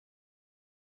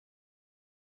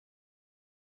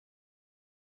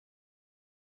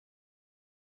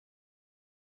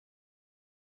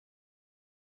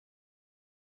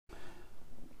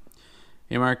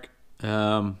Hey Mark,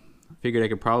 figured I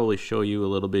could probably show you a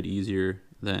little bit easier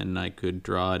than I could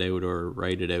draw it out or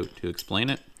write it out to explain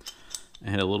it. I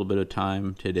had a little bit of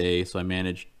time today, so I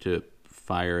managed to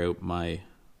fire out my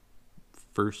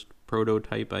first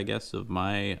prototype, I guess, of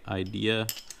my idea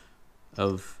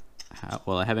of how,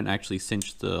 well, I haven't actually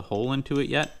cinched the hole into it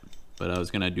yet, but I was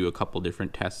going to do a couple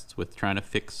different tests with trying to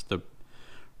fix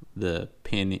the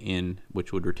pin in,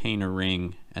 which would retain a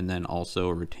ring and then also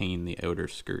retain the outer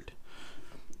skirt.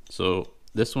 So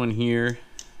this one here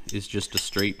is just a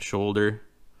straight shoulder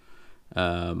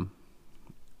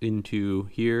into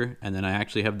here, and then I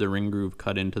actually have the ring groove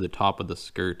cut into the top of the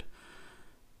skirt,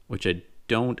 which I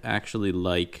don't actually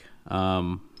like.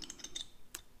 I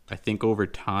think over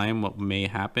time what may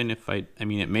happen if I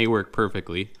mean it may work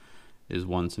perfectly is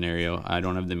one scenario. I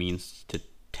don't have the means to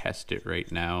test it right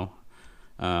now,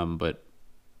 but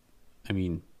I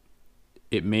mean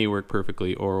it may work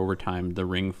perfectly, or over time the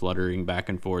ring fluttering back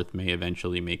and forth may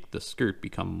eventually make the skirt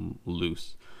become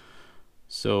loose.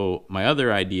 So my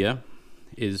other idea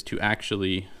is to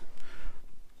actually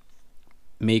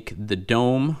make the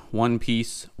dome one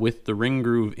piece with the ring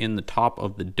groove in the top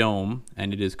of the dome,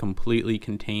 and it is completely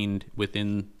contained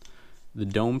within the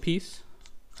dome piece.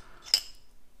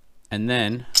 And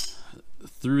then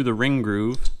through the ring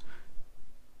groove,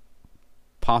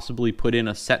 possibly put in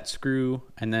a set screw,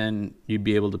 and then you'd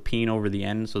be able to peen over the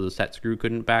end so the set screw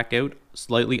couldn't back out,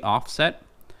 slightly offset,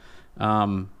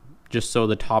 just so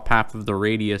the top half of the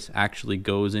radius actually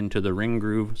goes into the ring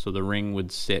groove so the ring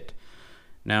would sit.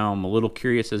 Now I'm a little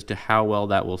curious as to how well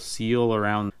that will seal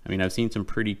around. I mean, I've seen some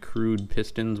pretty crude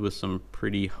pistons with some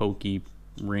pretty hokey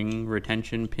ring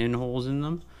retention pinholes in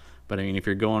them, but I mean, if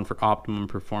you're going for optimum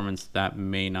performance, that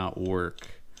may not work.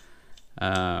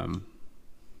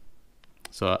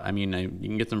 So I mean, you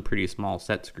can get some pretty small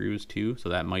set screws too, so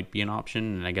that might be an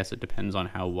option, and I guess it depends on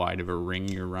how wide of a ring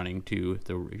you're running to.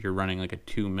 If you're running like a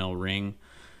 2mm ring,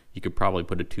 you could probably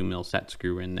put a 2mm set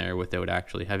screw in there without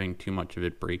actually having too much of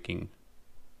it breaking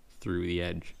through the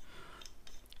edge.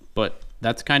 But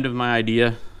that's kind of my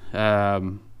idea.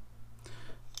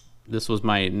 This was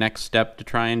my next step to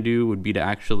try and do, would be to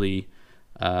actually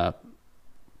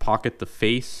pocket the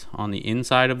face on the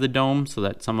inside of the dome so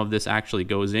that some of this actually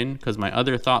goes in, because my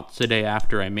other thoughts today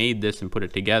after I made this and put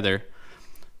it together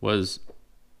was,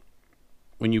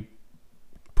 when you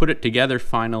put it together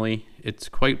finally, it's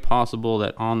quite possible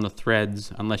that on the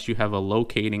threads, unless you have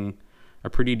a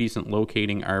pretty decent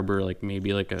locating arbor, like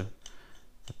maybe like a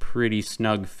pretty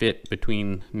snug fit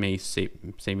between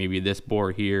say maybe this bore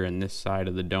here and this side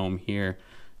of the dome here,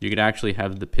 you could actually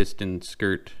have the piston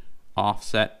skirt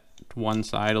offset to one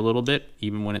side a little bit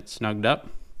even when it's snugged up.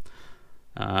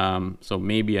 So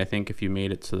maybe I think if you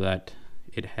made it so that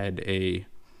it had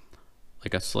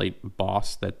like a slight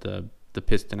boss that the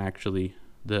piston actually,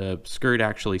 the skirt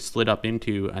actually slid up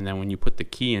into, and then when you put the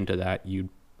key into that, you'd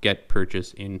get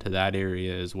purchase into that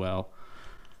area as well.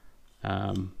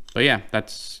 But yeah,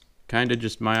 that's kind of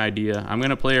just my idea. I'm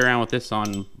gonna play around with this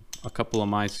on a couple of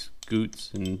my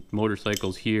scoots and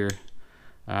motorcycles here,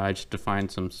 just to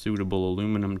find some suitable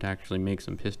aluminum to actually make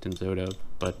some pistons out of.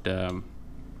 But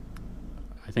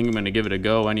I think I'm gonna give it a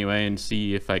go anyway and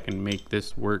see if I can make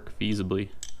this work feasibly.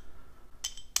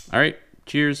 All right,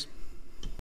 cheers.